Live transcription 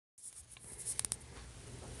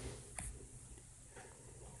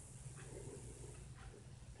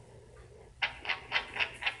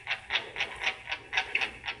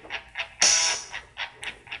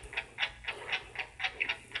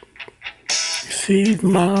Stacy's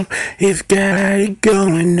mom has got it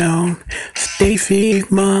going on. Stacy's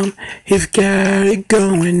mom has got it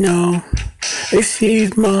going on.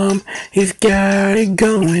 Stacy's mom has got it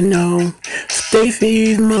going on.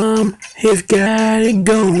 Stacy's mom has got it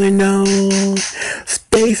going on.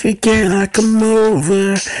 Stacy, can I come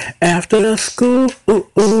over after school?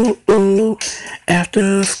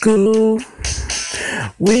 After school,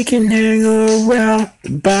 we can hang around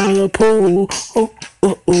by the pool.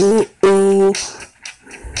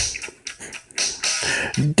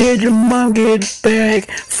 Did your mom get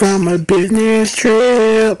back from a business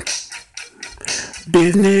trip?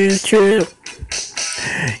 Business trip.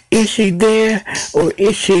 Is she there or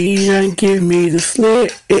is she gonna give me the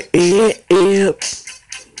slip?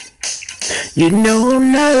 You know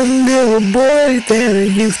I'm not a little boy that I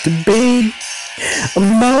used to be.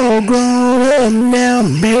 I'm all grown up now,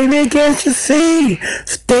 baby, can't you see?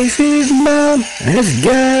 Stacy's mom has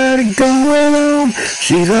got it going on.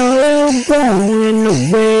 She's all alone the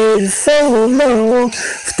way is so low.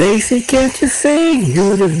 Stacy, can't you see?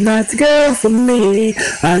 You're just not the girl for me.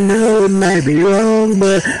 I know it might be wrong,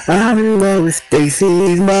 but I'm in love with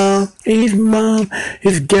Stacy's mom. His mom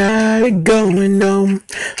has got it going on.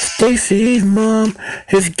 Stacy's mom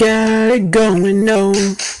has got it going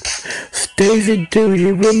on. Stacy, do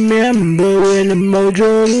you remember when the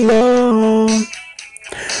Mojo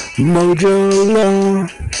Long,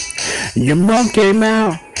 your mom came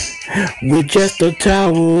out with just a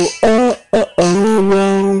towel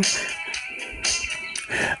on?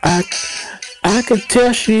 I could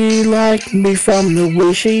tell she liked me from the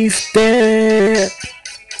way she stared,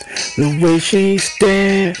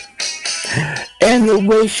 and the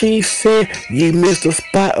way she said, you missed a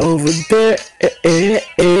spot over there.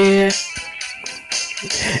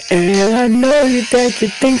 And I know that you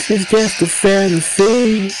think it's just a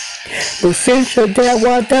fantasy, but since your dad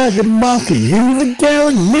walked out your mom, can you again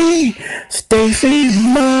with me? Stacy's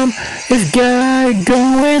mom has got it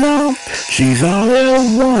going on. She's all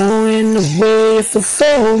alone in the way for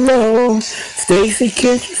so long. Stacy,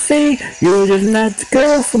 can't you see? You're just not the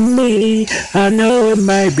girl for me. I know it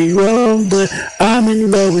might be wrong, but I'm in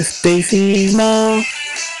love with Stacy's mom.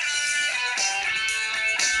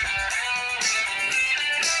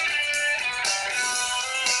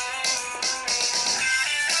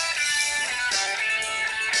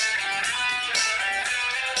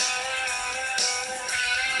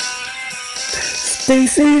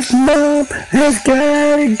 Stacy's mom has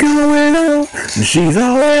got it going on. She's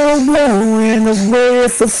all alone in the way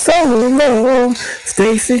for so long.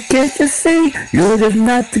 Stacy, can't you see? You're just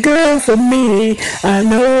not the girl for me. I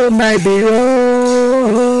know it might be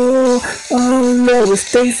wrong. Oh, love with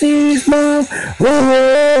Stacy's mom.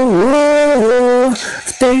 Whoa.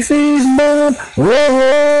 Stacy's mom.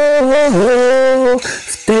 Whoa.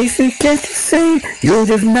 Stacy, can't you see? You're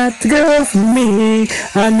just not the girl for me.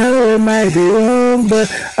 I know it might be wrong, but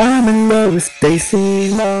I'm in love with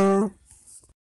Stacy's mom.